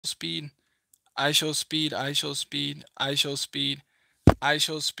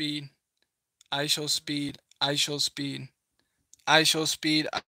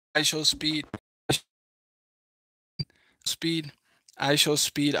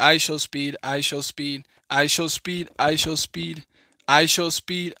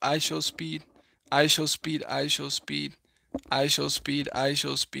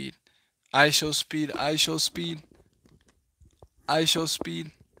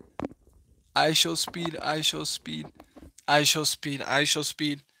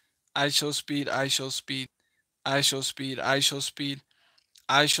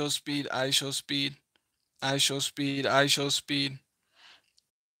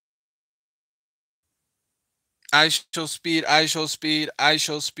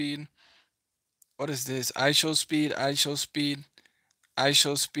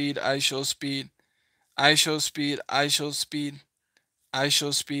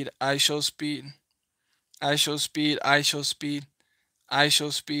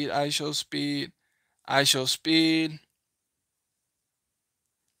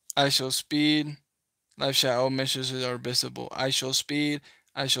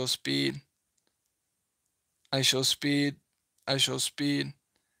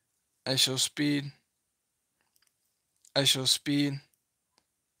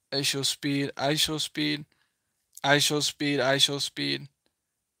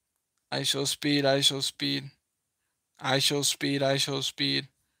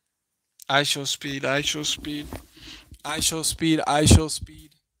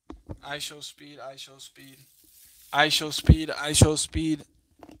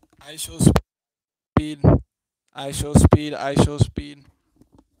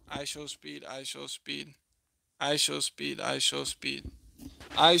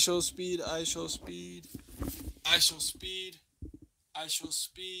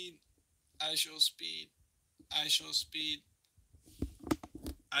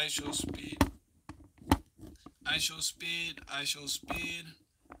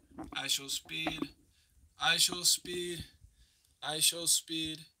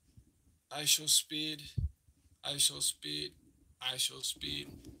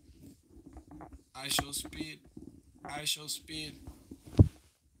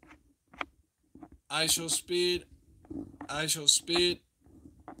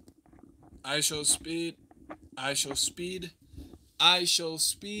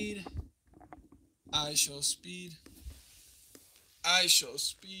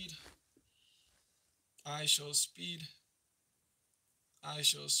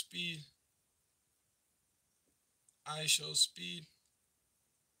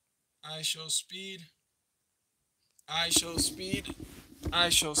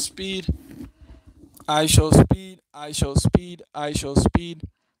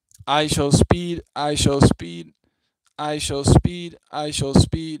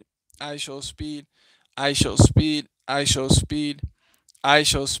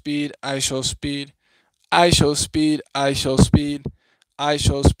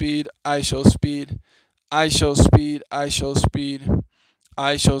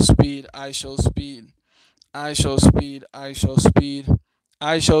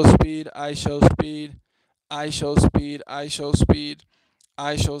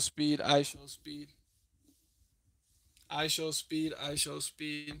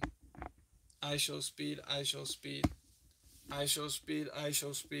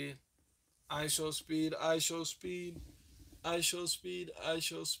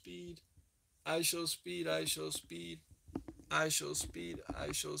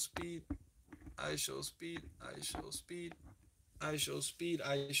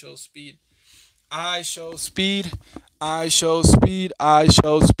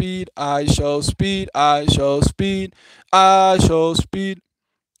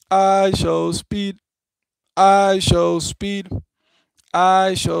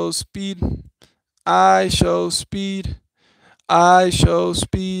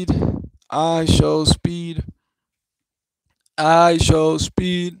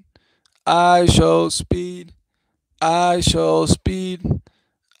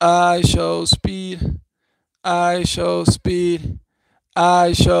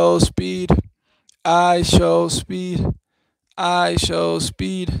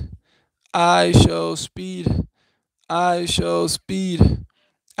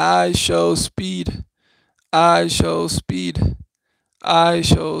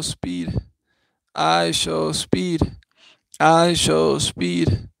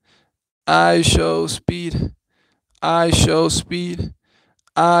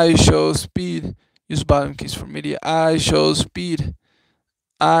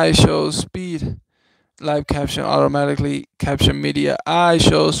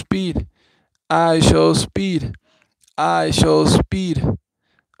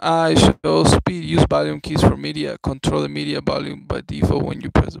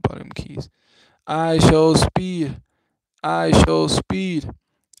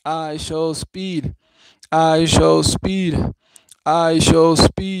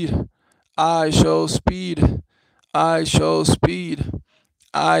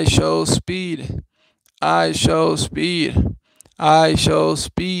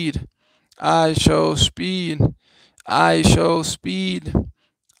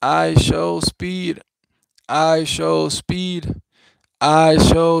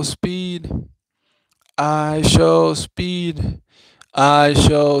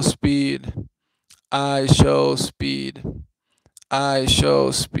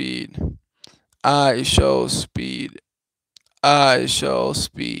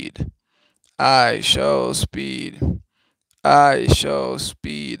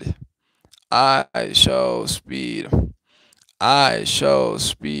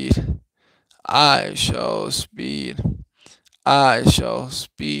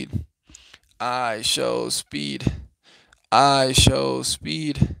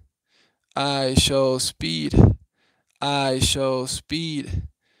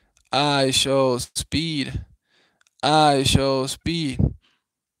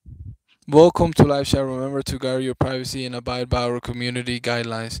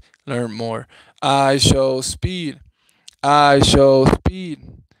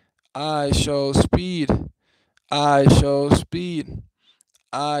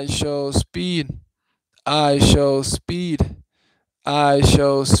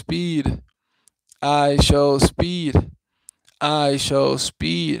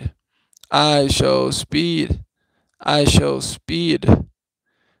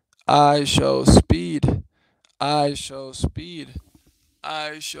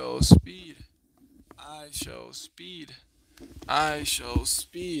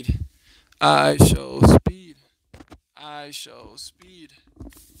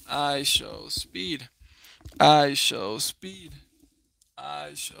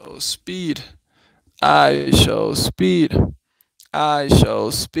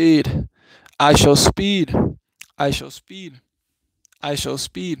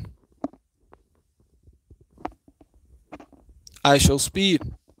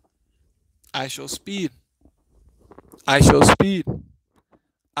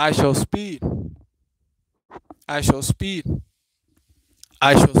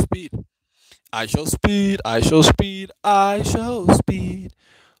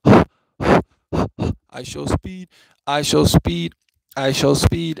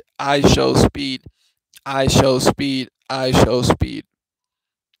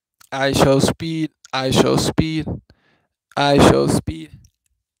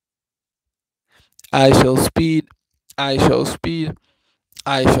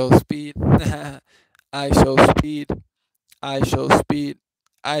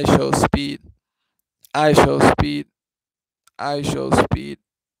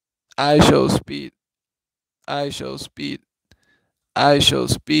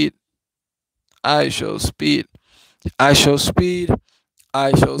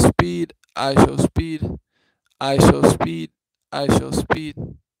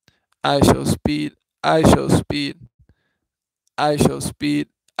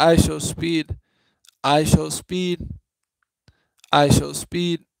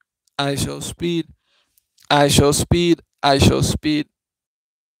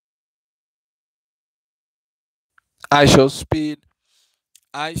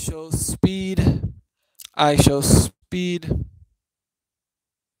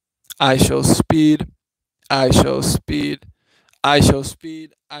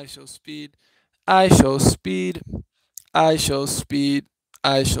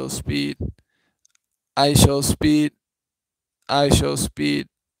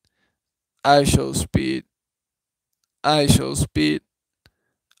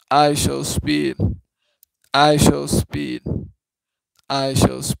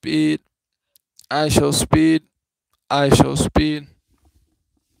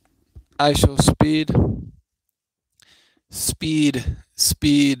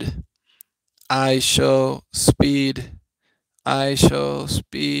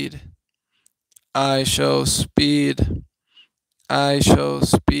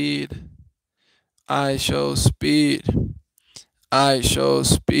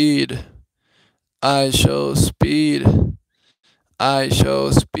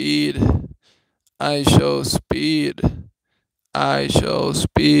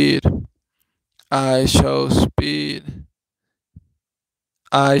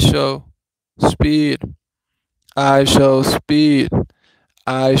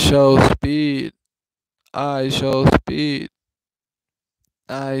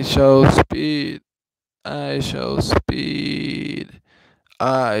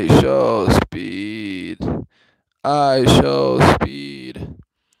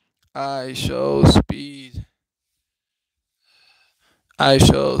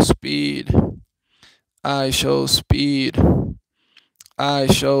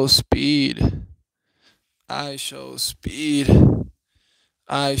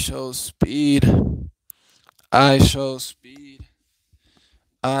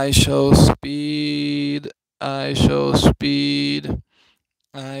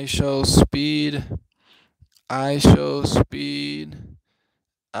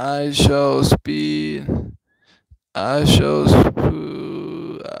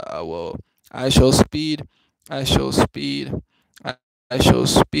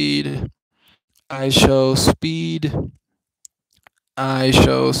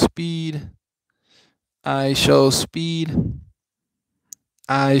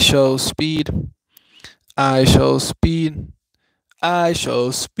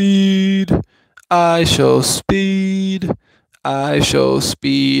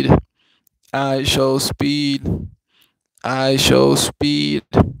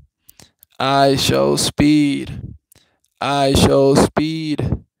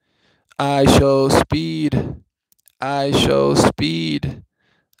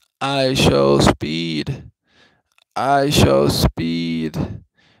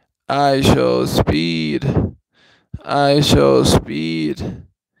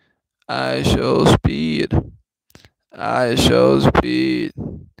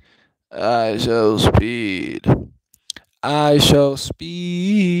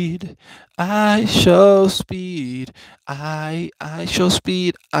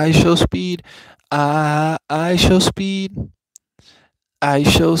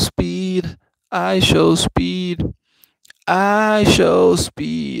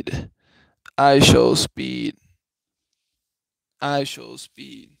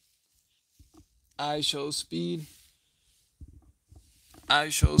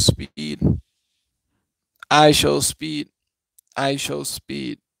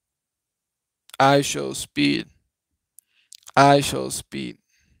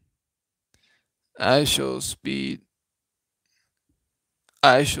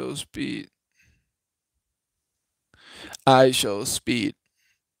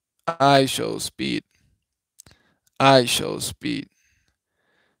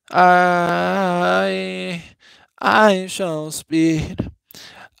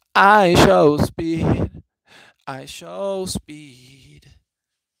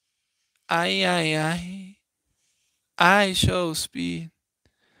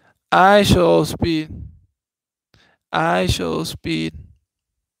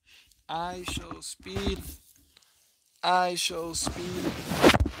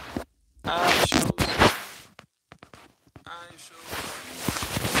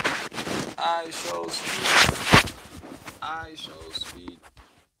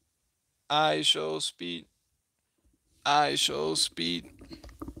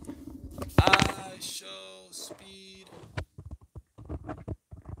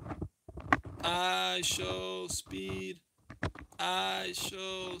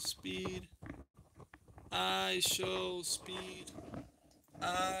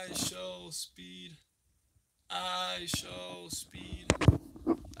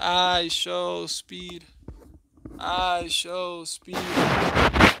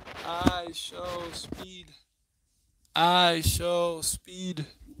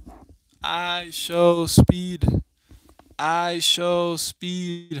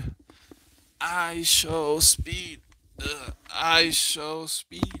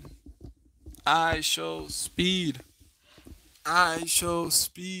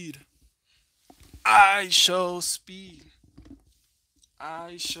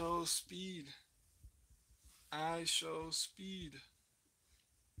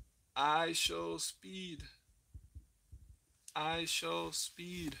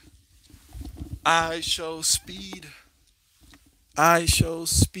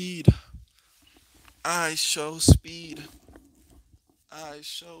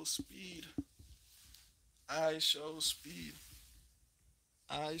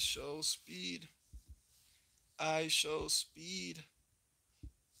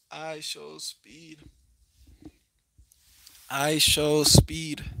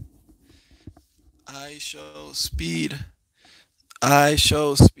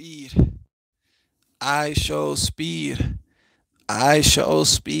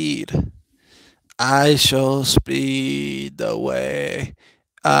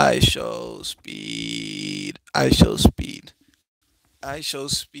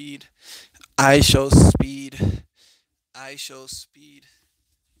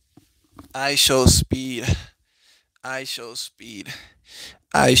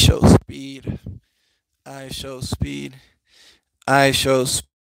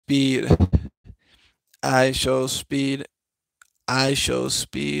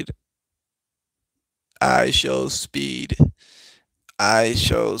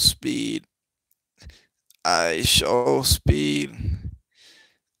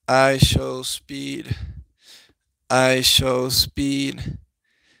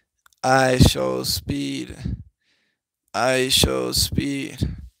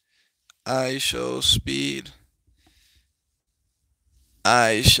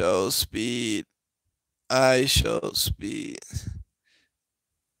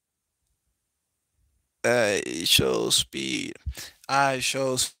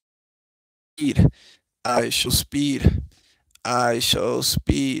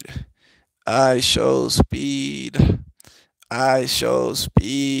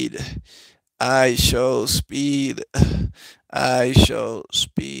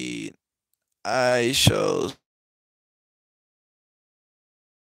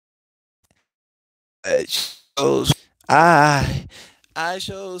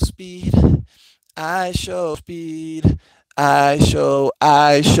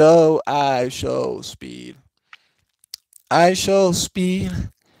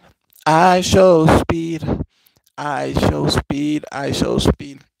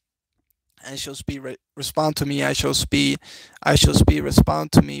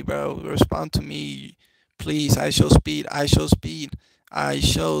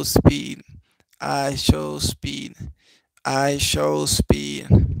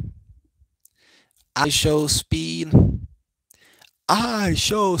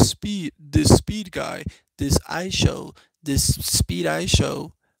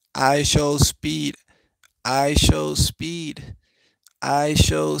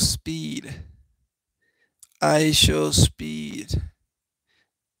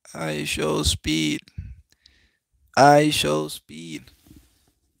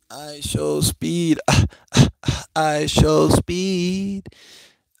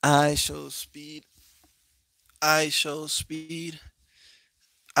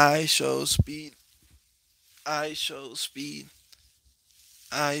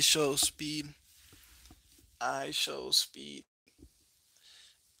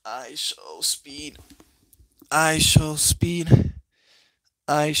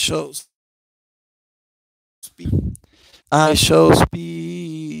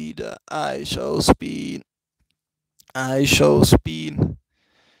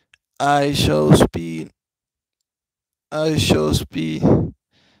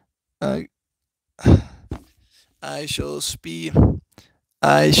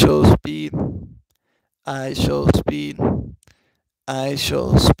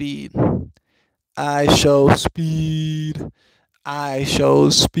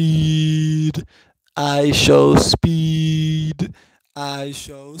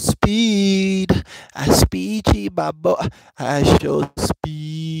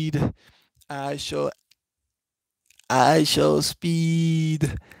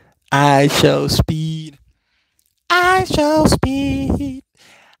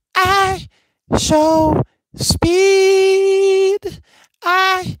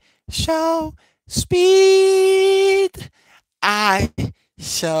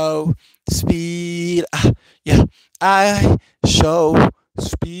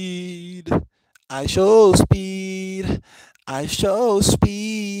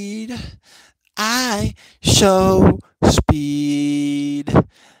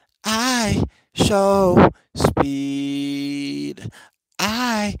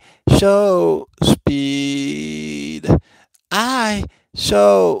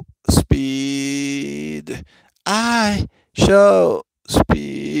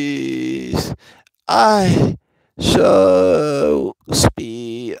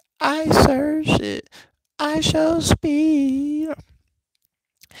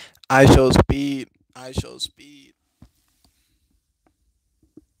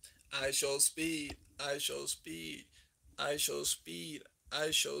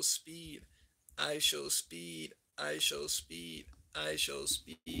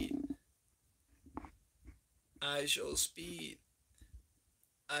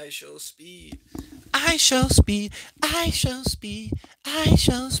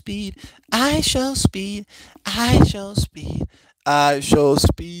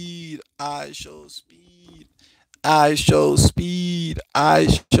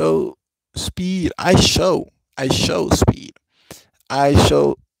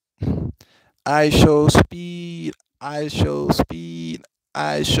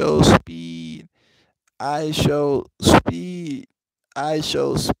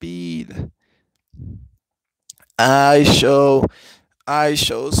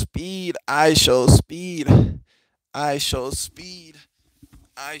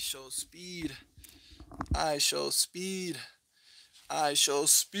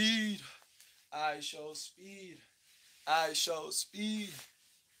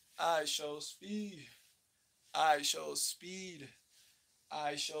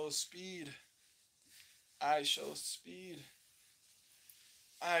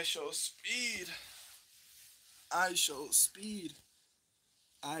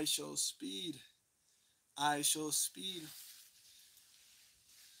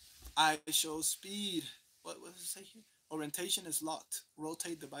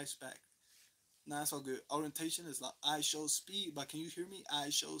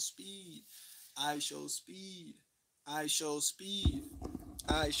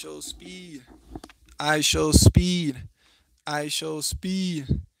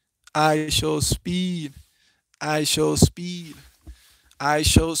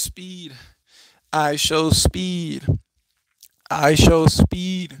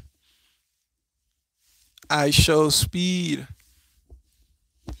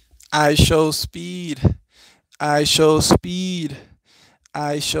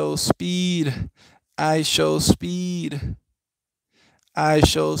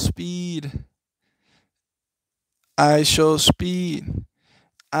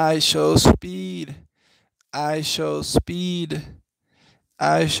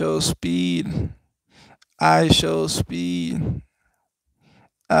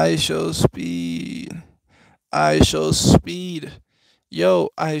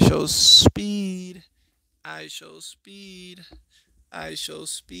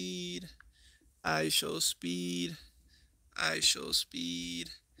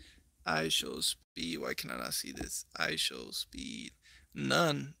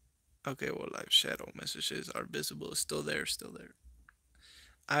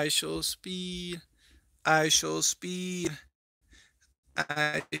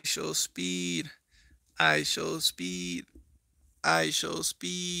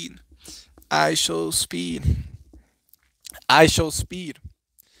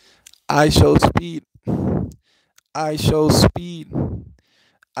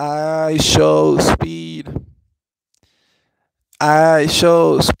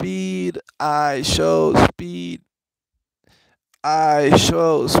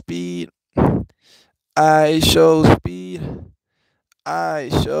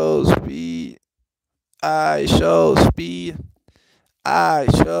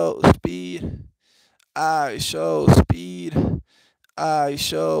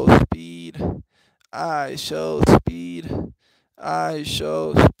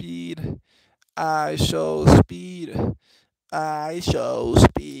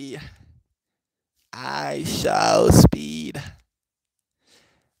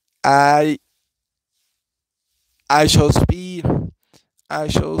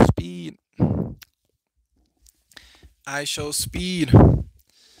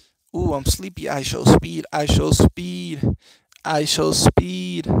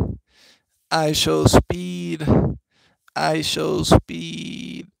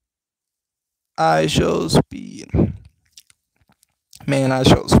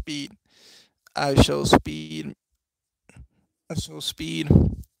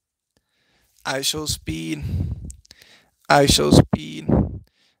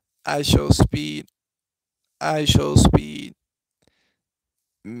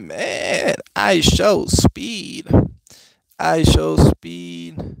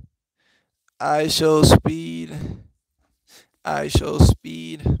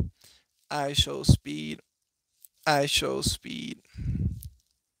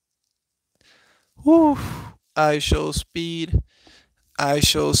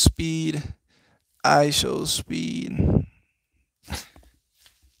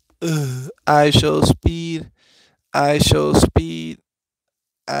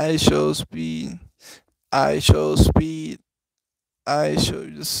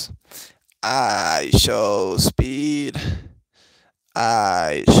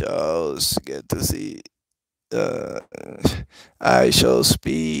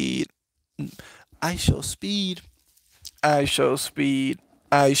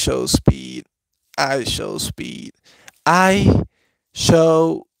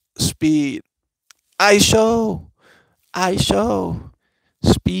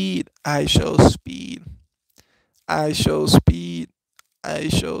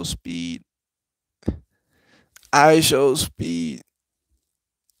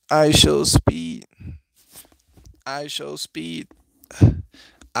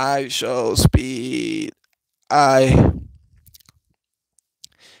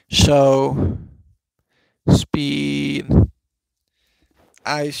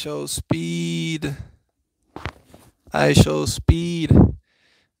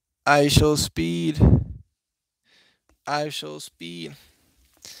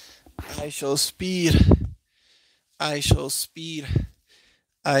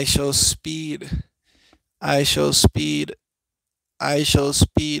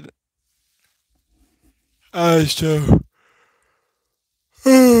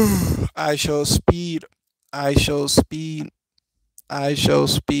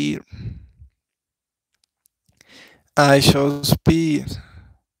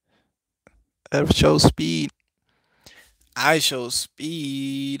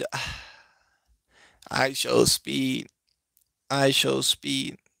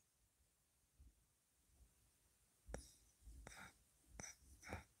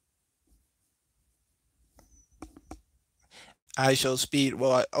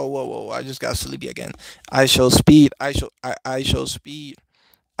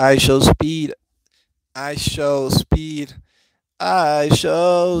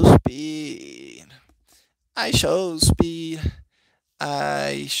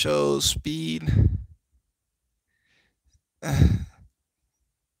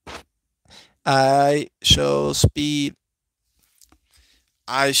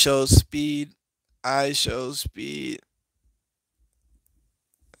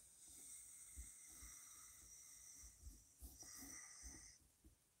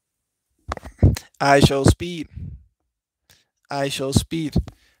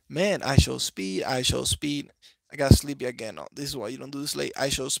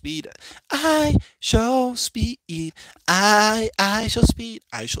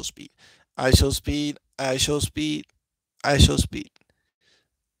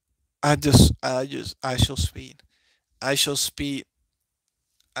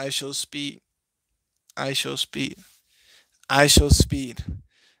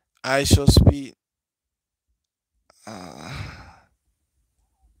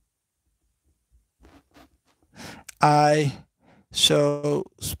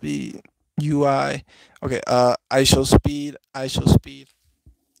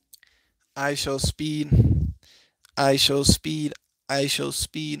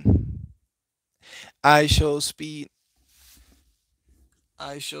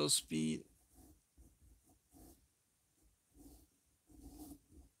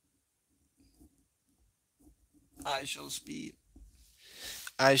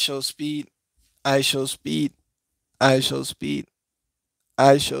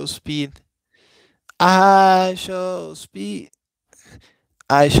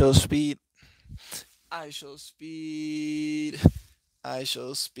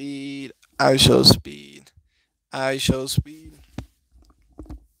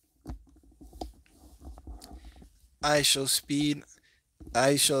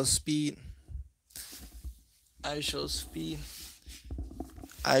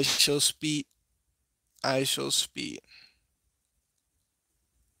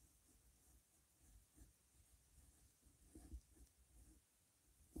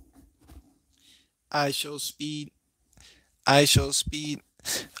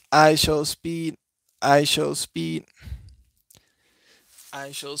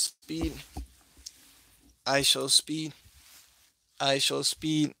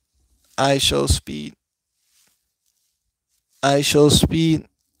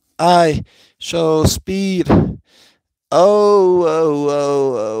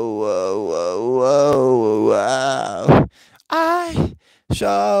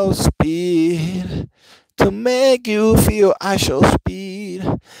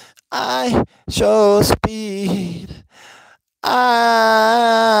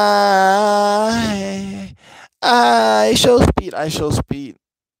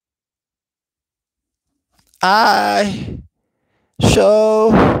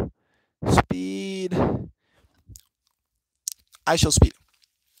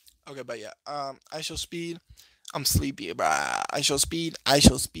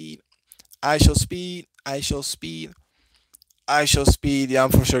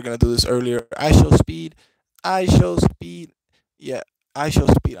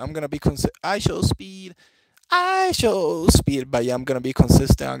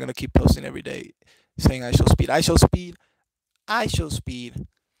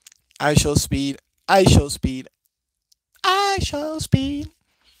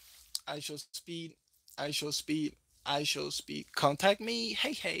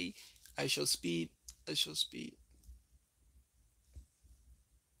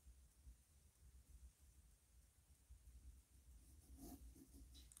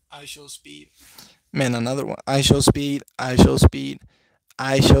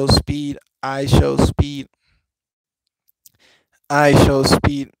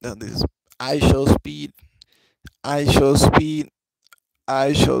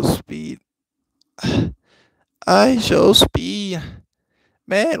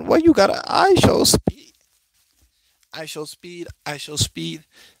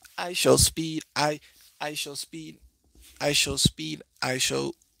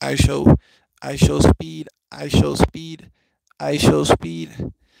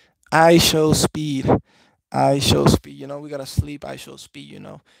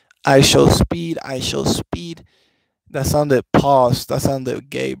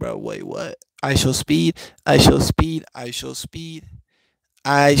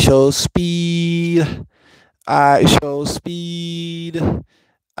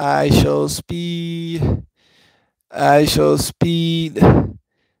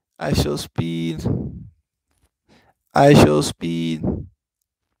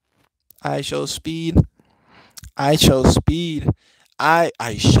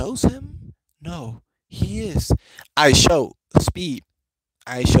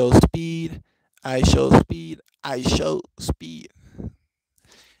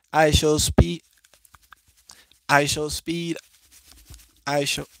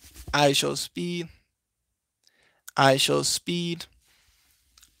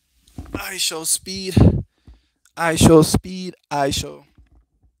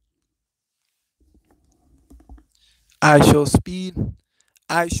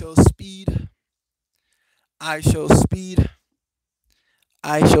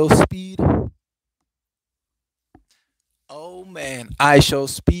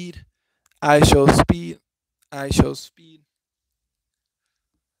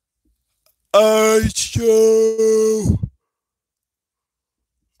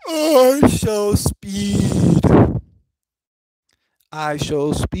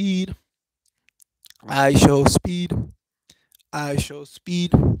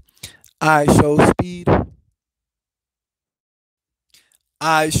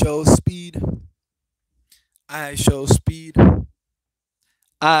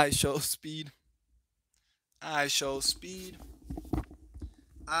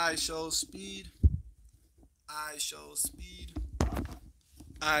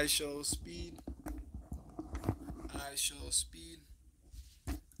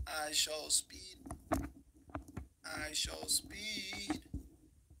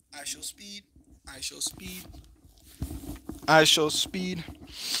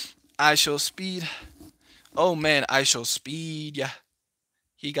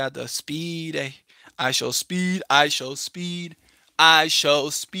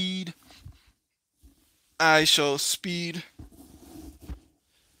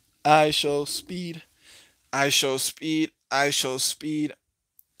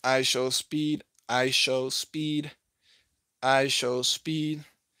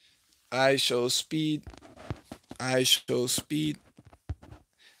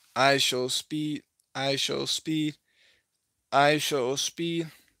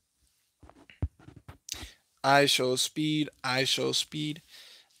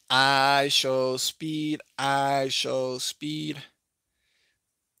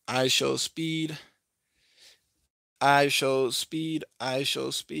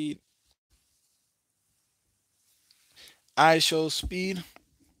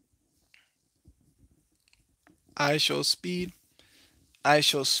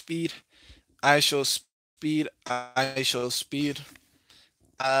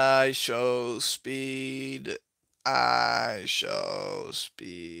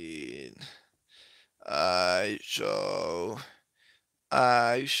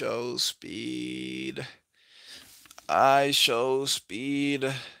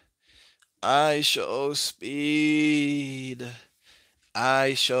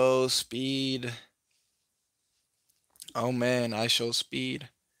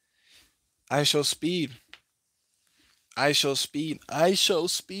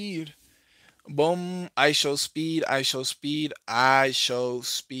Boom. I show speed. I show speed. I show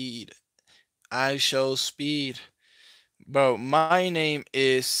speed. I show speed. Bro, my name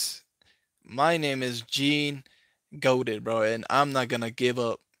is Gene Goaded, bro, and I'm not gonna give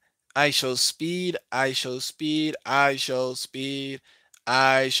up. I show speed. I show speed. I show speed.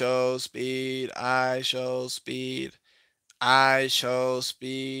 I show speed. I show speed. I show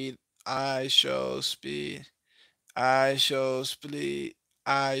speed. I show speed. I show speed.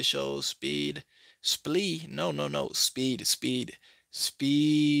 I show speed. Splee. No, no, no. Speed. Speed.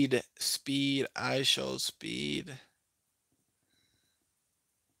 Speed. Speed. I show speed.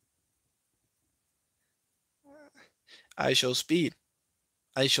 I show speed.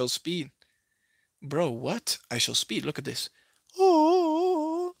 I show speed. Bro, what? I show speed. Look at this.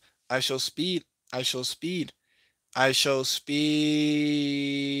 Oh, I show speed. I show speed. I show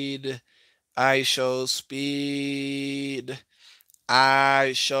speed. I show speed.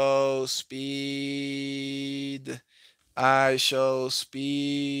 I show speed. I show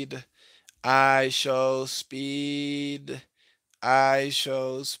speed. I show speed. I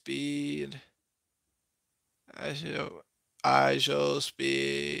show speed. I show I show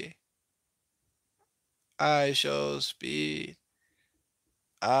speed. I show speed.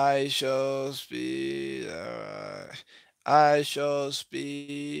 I show speed. I show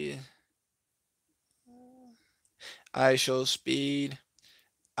speed. I show speed.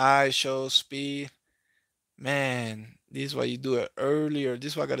 I show speed. Man, this is why you do it earlier.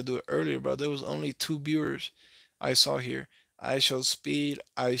 This is why I gotta do it earlier, bro. There was only two viewers I saw here. I show speed.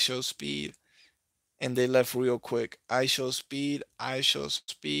 I show speed. And they left real quick. I show speed. I show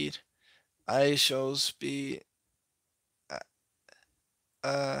speed. I show speed. Uh,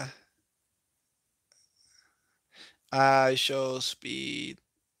 uh, I show speed.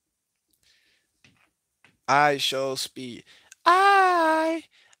 I show speed. I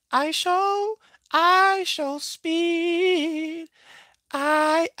I show I show speed.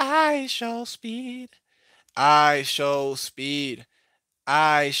 I show speed. I show speed.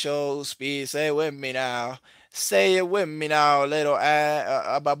 I show speed. Say it with me now. Say it with me now. A little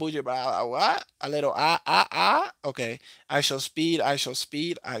babuji, what? A little Okay. I show speed. I show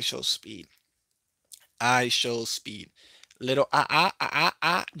speed. I show speed. I show speed. Little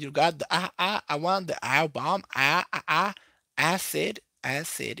You got the I want the bomb. Acid.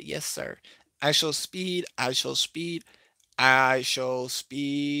 Acid. Yes, sir. I show speed. I show speed. I show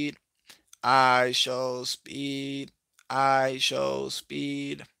speed. I show speed. I show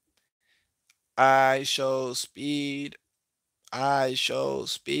speed. I show speed. I show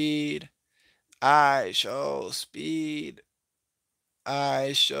speed. I show speed.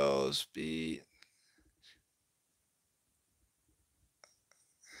 I show speed.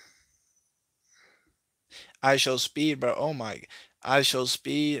 I show speed, bro. Oh my. I show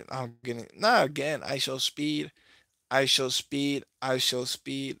speed. I'm getting not again. I show speed. I show speed. I show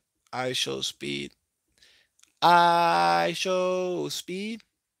speed. I show speed. I show speed.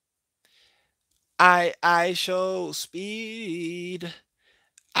 I show speed.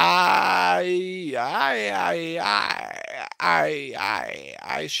 I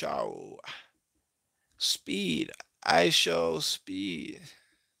show speed. I show speed.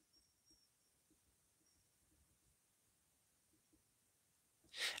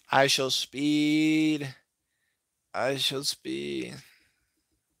 I show speed. I show speed.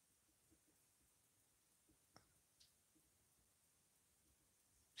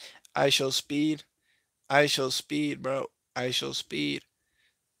 I show speed. I show speed, bro. I show speed.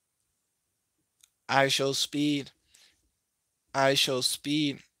 I show speed. I show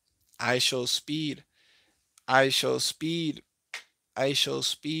speed. I show speed. I show speed. I show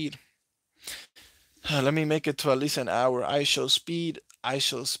speed. Let me make it to at least an hour. I show speed. I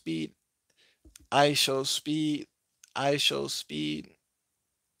show speed. I show speed. I show speed.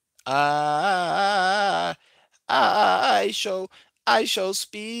 I I show I show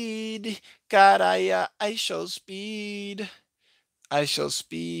speed. Caraya, I show speed. I show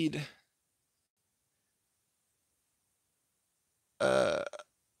speed. Uh,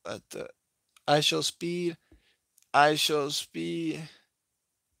 I show speed. I show speed.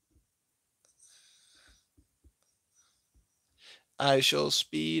 I show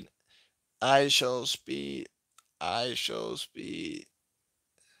speed. I show speed. I show speed.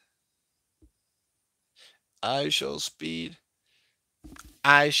 I show speed.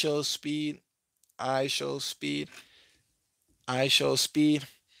 I show speed. I show speed. I show speed.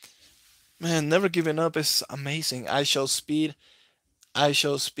 Man, never giving up is amazing. I show speed. I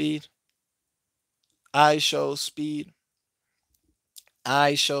show speed. I show speed.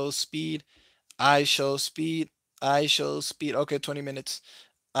 I show speed. I show speed. I show speed. Okay, 20 minutes.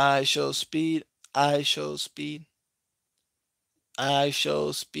 I show speed. I show speed. I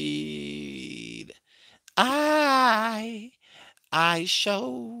show speed. I I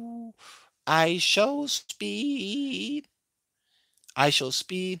show I show speed. I show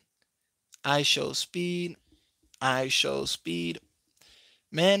speed. I show speed. I show speed.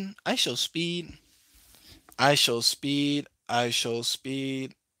 Man, I show speed. I show speed. I show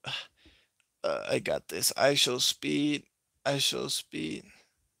speed. I got this. I show speed. I show speed.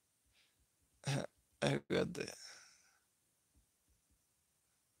 I got this.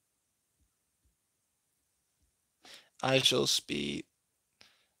 I show speed.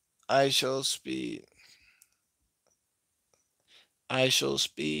 I show speed. I show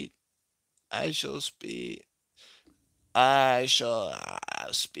speed. I show speed. I show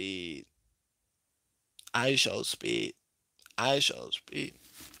speed. I show speed. I show speed.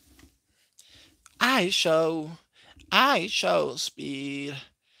 I show. I show speed.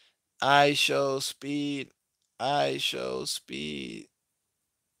 I show speed. I show speed.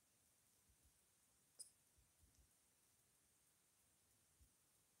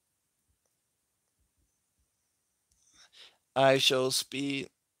 I show speed.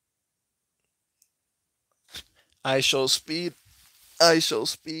 I show speed. I show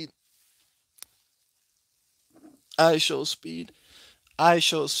speed. I show speed. I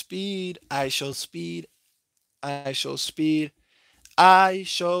show speed. I show speed. I show speed.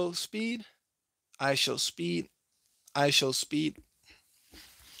 I show speed. I show speed. I show speed. I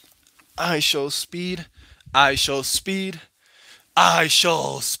show speed. I show speed. I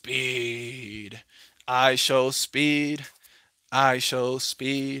show speed. I show speed. I show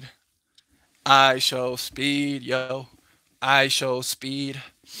speed. I show speed, yo. I show speed.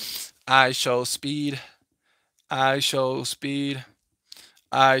 I show speed. I show speed.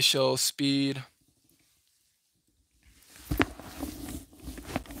 I show speed.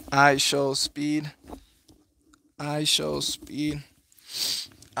 I show speed. I show speed.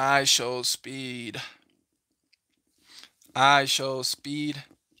 I show speed. I show speed.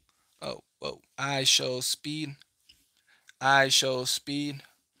 Oh, whoa. I show speed. I show speed.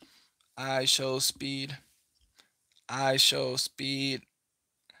 I show speed. I show speed.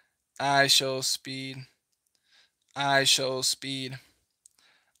 I show speed. I show speed.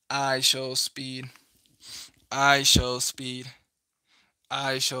 I show speed. I show speed.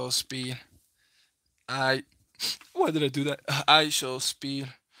 I show speed. I why did I do that? I show speed.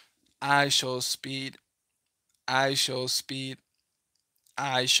 I show speed. I show speed.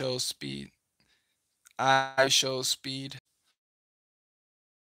 I show speed. I show speed.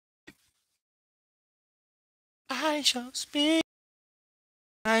 I show speed.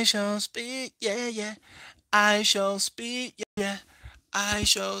 I show speed. Yeah, yeah. I show speed. Yeah, yeah. I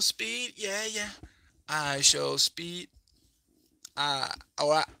show speed. Yeah, yeah. I show speed. I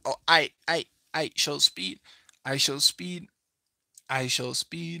show speed. I show speed. I show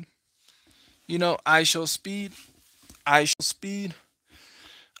speed. You know, I show speed. I show speed.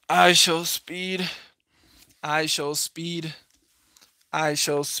 I show speed. I show speed. I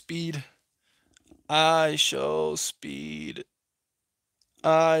show speed. I show speed.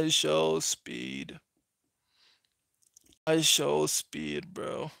 I show speed. I show speed,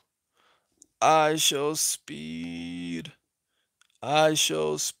 bro. I show speed. I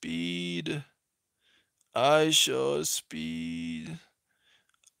show speed. I show speed.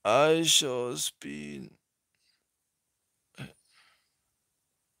 I show speed.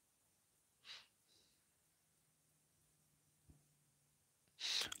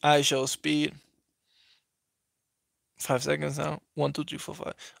 I show speed. 5 seconds now. 1, 2, 3, 4,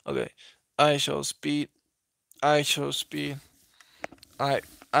 5. Okay. I show speed. I show speed. I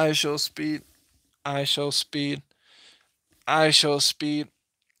I show speed. I show speed. I show speed.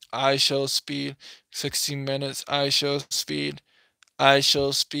 I show speed. 16 minutes. I show speed. I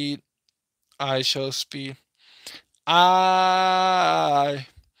show speed. I show speed. I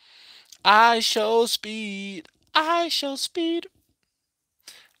I show speed. I show speed.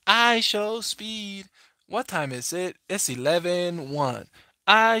 I show speed. What time is it? It's 11:01.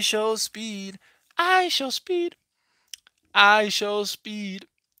 I show speed. I show speed. I show speed.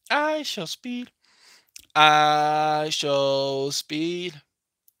 I show speed. I show speed.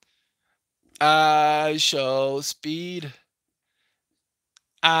 I show speed.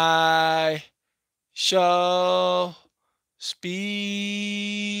 I show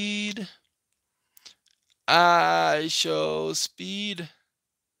speed. I show speed.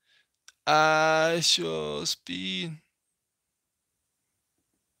 I show speed.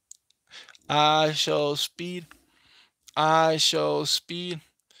 I show speed. I show speed.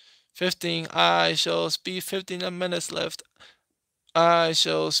 15. I show speed. 15 minutes left.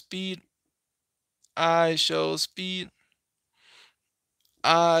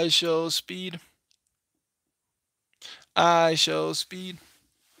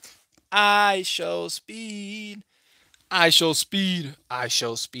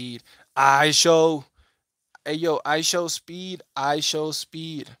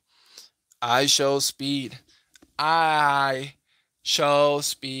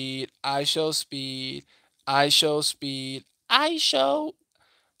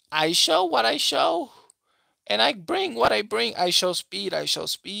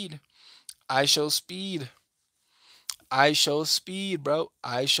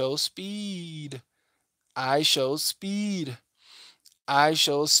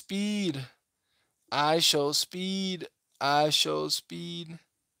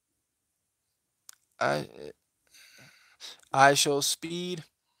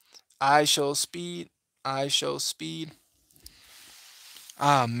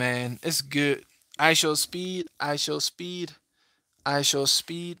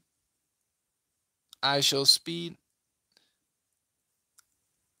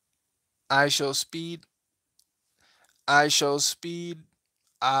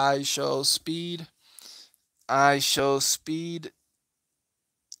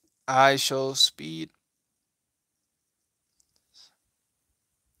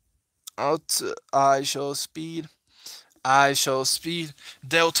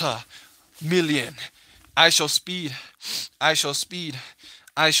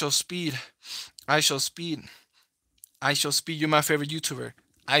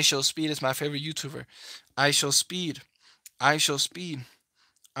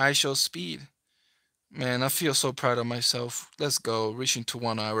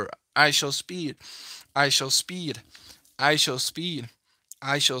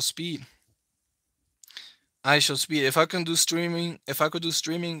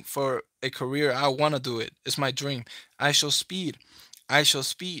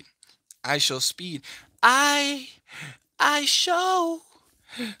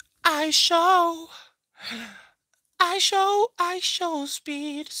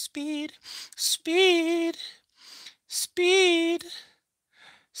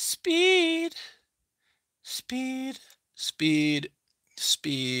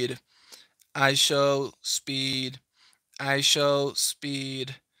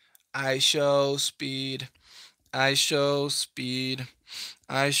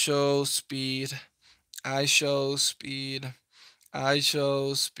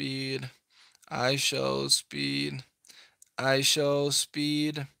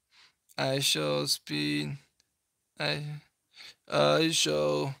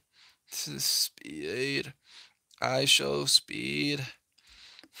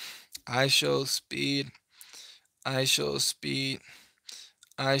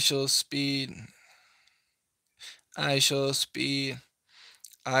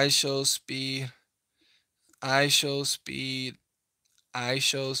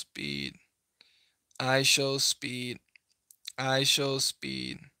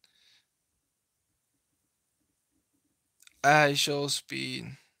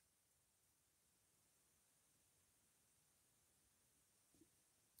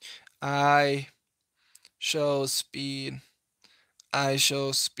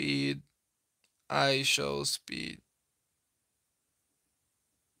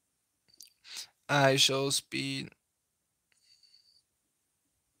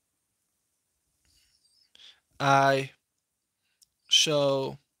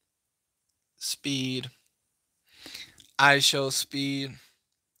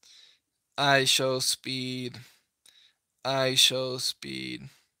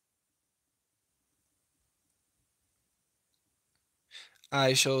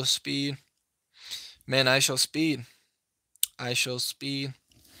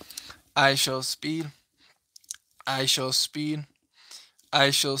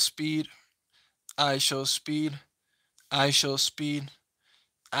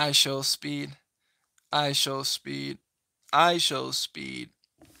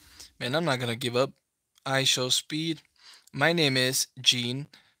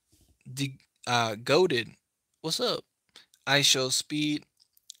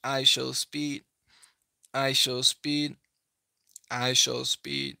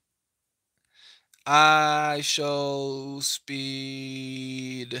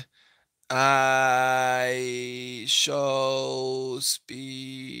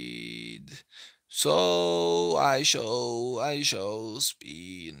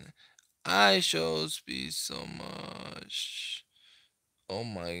 Oh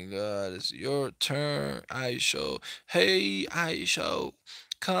my God, it's your turn. I show. Hey, I show.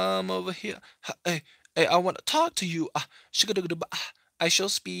 Come over here. Hey, hey, I want to talk to you. I show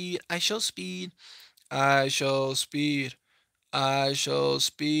speed. I show speed. I show speed. I show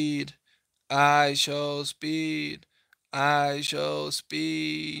speed. I show speed. I show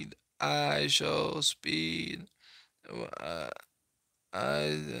speed. I show speed. Uh,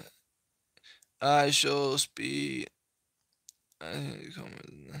 I I show speed.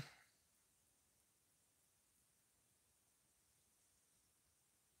 Come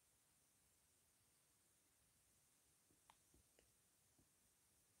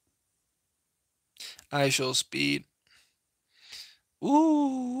I show speed.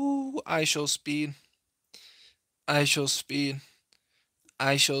 Ooh, I show speed. I show speed.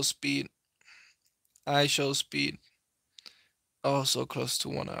 I show speed. I show speed. Oh, so close to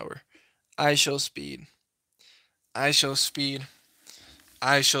 1 hour. I show speed. I show speed.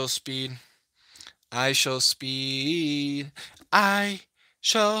 I show speed. I show speed. I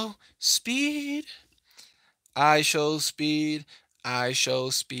show speed. I show speed. I show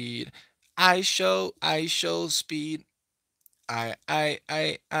speed. I show speed. I show.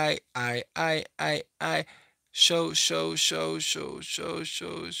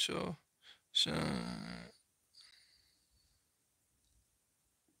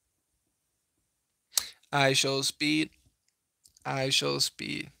 I show speed. I show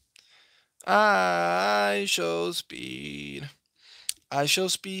speed. I show speed. I show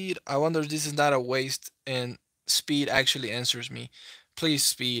speed. I wonder if this is not a waste and speed actually answers me. Please,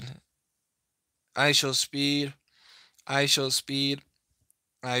 speed. I show speed. I show speed.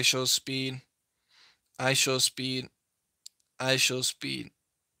 I show speed. I show speed. I show speed.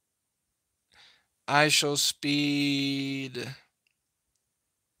 I show speed.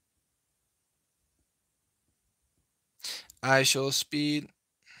 I show speed.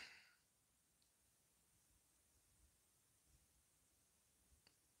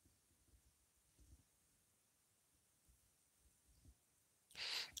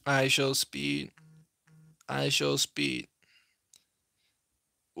 I show speed. I show speed.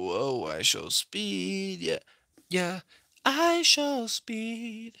 Whoa, I show speed. Yeah. Yeah. I show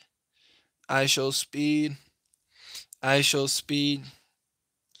speed. I show speed. I show speed.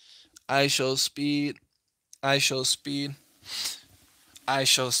 I show speed. I show speed. I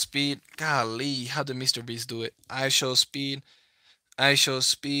show speed. Golly, how did Mr. Beast do it? I show speed. I show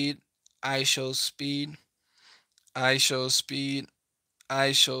speed. I show speed. I show speed.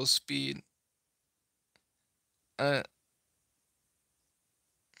 I show speed. Uh,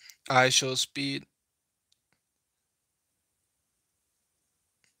 I show speed.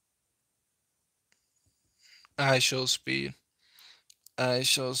 I show speed. I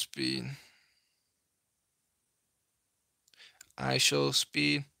show speed. I show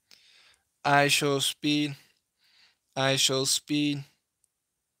speed. I show speed. I show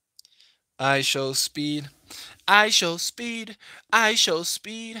speed. I show speed. I show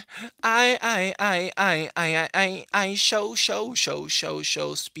speed. I show speed.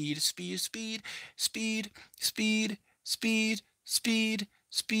 I show speed, speed.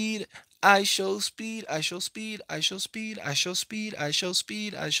 I show speed. I show speed. I show speed. I show speed. I show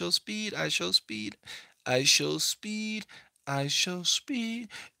speed. I show speed. I show speed. I show speed. I show speed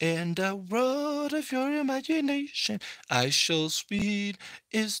in the road of your imagination. I show speed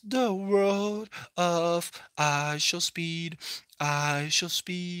is the road of I show speed. I show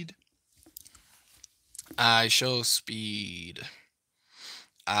speed. I show speed.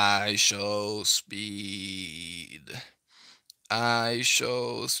 I show speed. I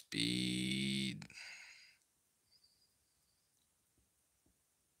show speed.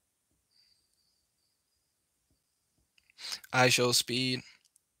 I show speed.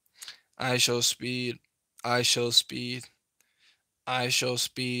 I show speed. I show speed. I show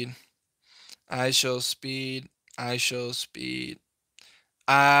speed. I show speed. I show speed.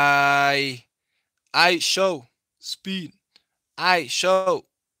 I I show speed. I show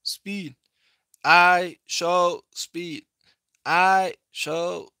speed. I show speed. I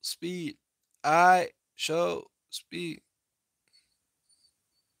show speed. I show speed.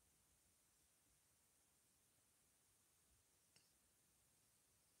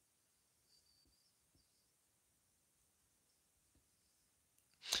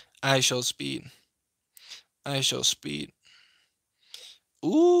 I show speed. I show speed.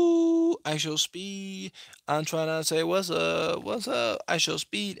 Ooh, I show speed. I'm trying to say what's up, what's up. I show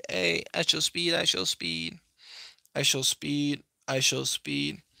speed. Hey, I show speed. I show speed. I show speed. I show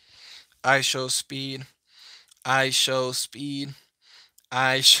speed. I show speed. I show speed.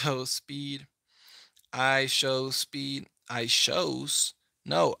 I show speed. I show speed. I shows.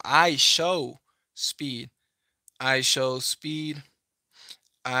 No, I show speed. I show speed.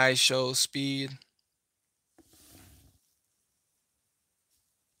 I show speed.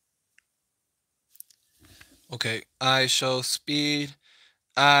 Okay. I show speed.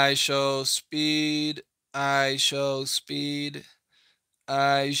 I show speed. I show speed.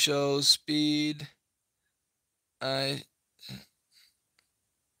 I show speed. I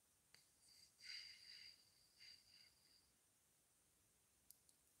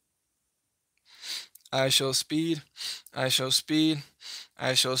I show speed. I show speed.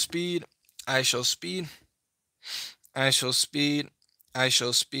 I show speed. I show speed. I show speed. I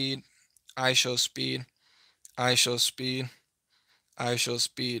show speed. I show speed. I show speed. I show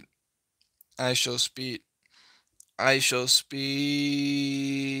speed. I show speed. I show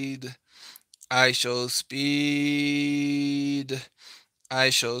speed. I show speed. I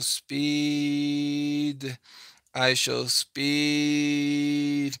show speed. I show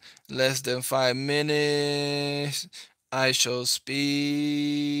speed. Less than 5 minutes. I show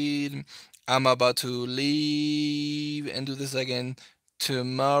speed. I'm about to leave and do this again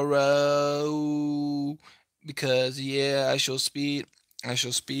tomorrow because yeah, I show speed. I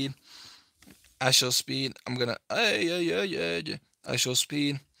show speed. I show speed. I'm gonna. Yeah. I show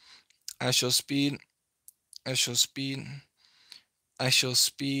speed. I show speed. I show speed. I show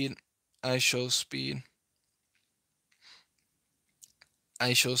speed. I show speed.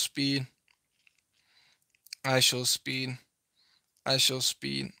 I show speed. I show speed. I show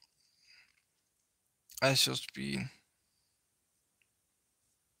speed. I show speed.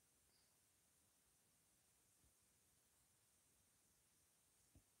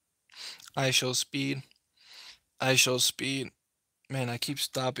 I show speed. I show speed. Man, I keep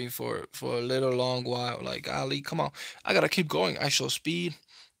stopping for a little long while. Like Ali, come on. I gotta keep going. I show speed.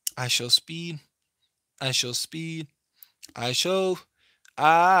 I show speed. I show speed. I show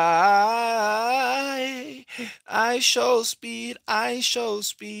I I show speed, I show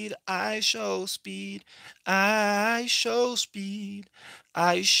speed, I show speed, I show speed,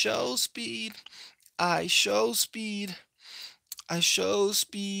 I show speed, I show speed, I show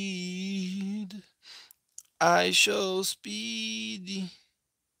speed, I show speed,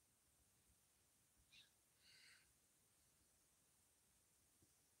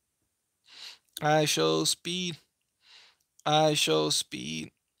 I show speed, I show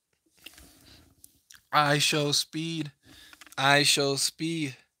speed, I show speed, I show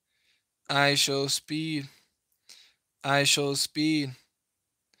speed, I show speed, I show speed,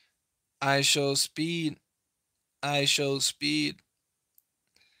 I show speed, I show speed,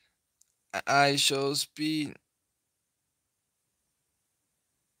 I show speed.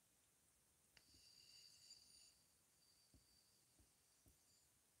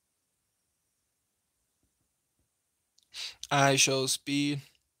 I show speed.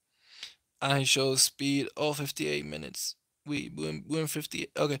 I show speed. Oh, 58 minutes. We're in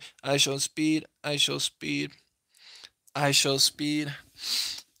 58. Okay. I show speed. I show speed. I show speed.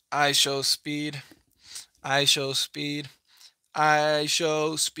 I show speed. I show speed. I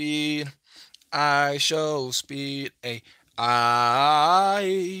show speed. I show speed. Hey,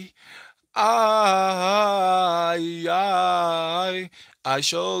 I I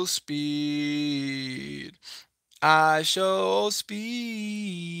show speed. I show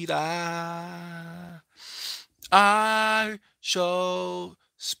speed. I show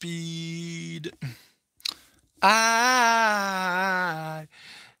speed. I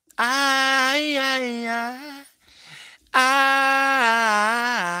I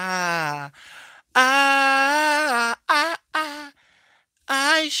I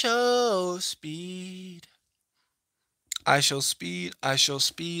I show speed. I show speed. I show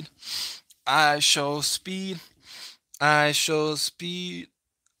speed. I show speed. I show speed.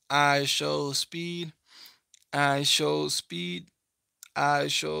 I show speed. I show speed. I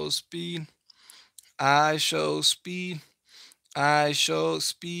show speed. I show speed. I show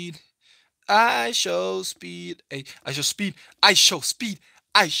speed. I show speed. Hey, I show speed. I show speed.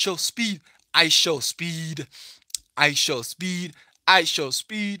 I show speed. I show speed. I show speed. I show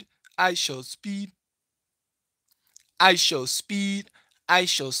speed. I show speed. I show speed. I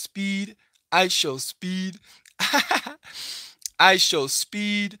show speed. I show speed. I show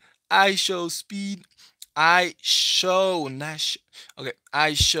speed. I show speed. I show not okay.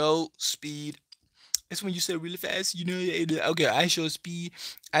 I show speed. It's when you say really fast, you know. Okay, I show speed.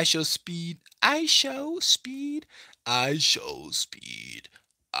 I show speed. I show speed. I show speed.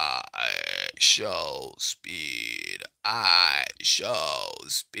 I show speed. I show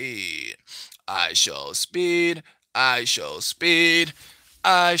speed. I show speed. I show speed.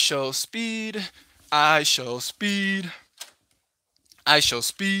 I show speed. I show speed.